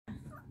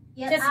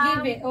Yes, Just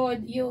give it, or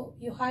you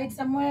hide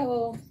somewhere,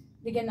 or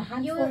they're gonna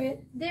hunt for it.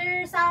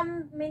 There's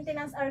some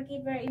maintenance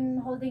keeper in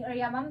holding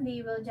area, ma'am.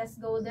 They will just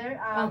go there.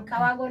 Okay.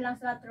 Tawagon lang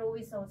sila through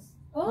whistles.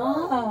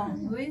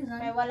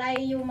 Kaya wala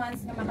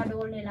humans na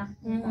makaduol nila.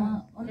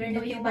 There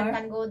no human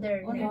can go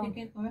there. Only the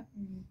keeper.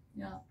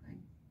 Yeah.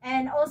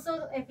 And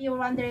also, if you're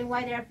wondering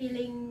why they're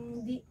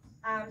feeling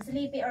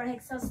sleepy or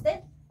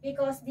exhausted,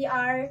 because they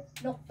are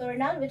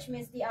nocturnal, which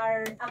means they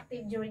are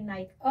active during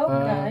night.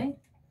 Okay.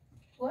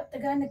 What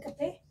taga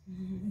nagkape?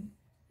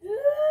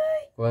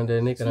 Kuan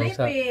din ni kanang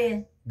sa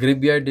Sleepy.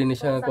 graveyard din ni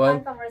siya nga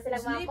kuan.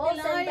 Mga call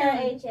center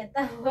agent.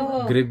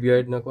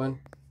 Graveyard na kuan.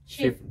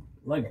 Shift.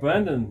 Like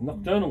Brandon,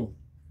 nocturnal.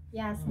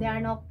 Yes, they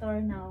are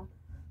nocturnal.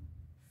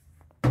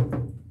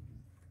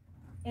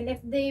 And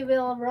if they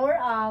will roar,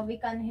 we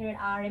can hear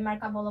a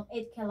remarkable of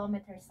 8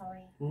 kilometers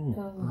away.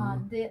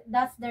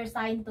 That's their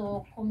sign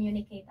to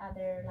communicate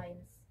other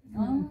lines.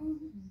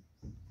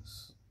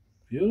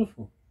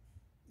 Beautiful.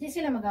 Di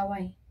sila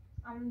mag-away.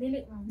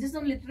 Dili. Just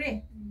only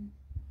 3.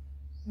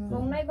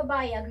 Kung may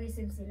babae,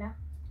 aggressive sila.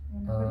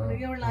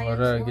 Your lions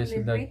Ora only gyud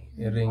sila 3.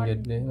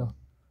 iringged ni no.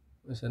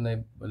 Basta na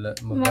wala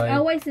mabay.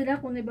 Mag-away sila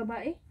kung may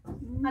babae?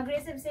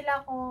 Aggressive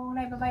sila kung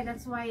may babae.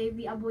 That's why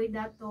we avoid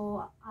that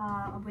to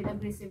avoid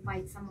aggressive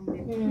fights among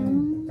them.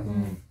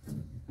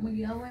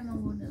 Mag-iaway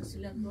muna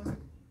sila doon.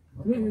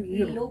 I mean,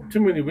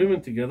 too many women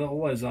together,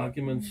 always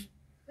arguments.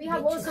 We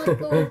have also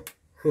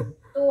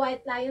two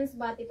white lions,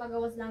 but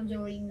ipagawas lang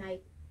during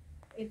night.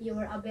 If you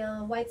were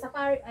avail night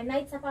safari,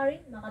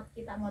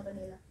 makakita mo to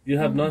nila. You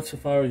have night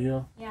safari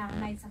here. Yeah,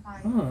 night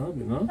safari. Oh,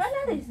 that'd be nice.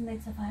 Wala is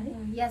night safari.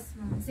 Yes,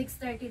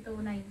 6:30 to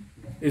 9.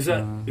 Is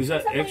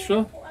that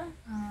extra?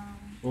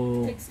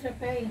 Or Extra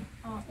pay.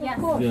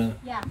 Yes.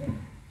 yeah. Yeah.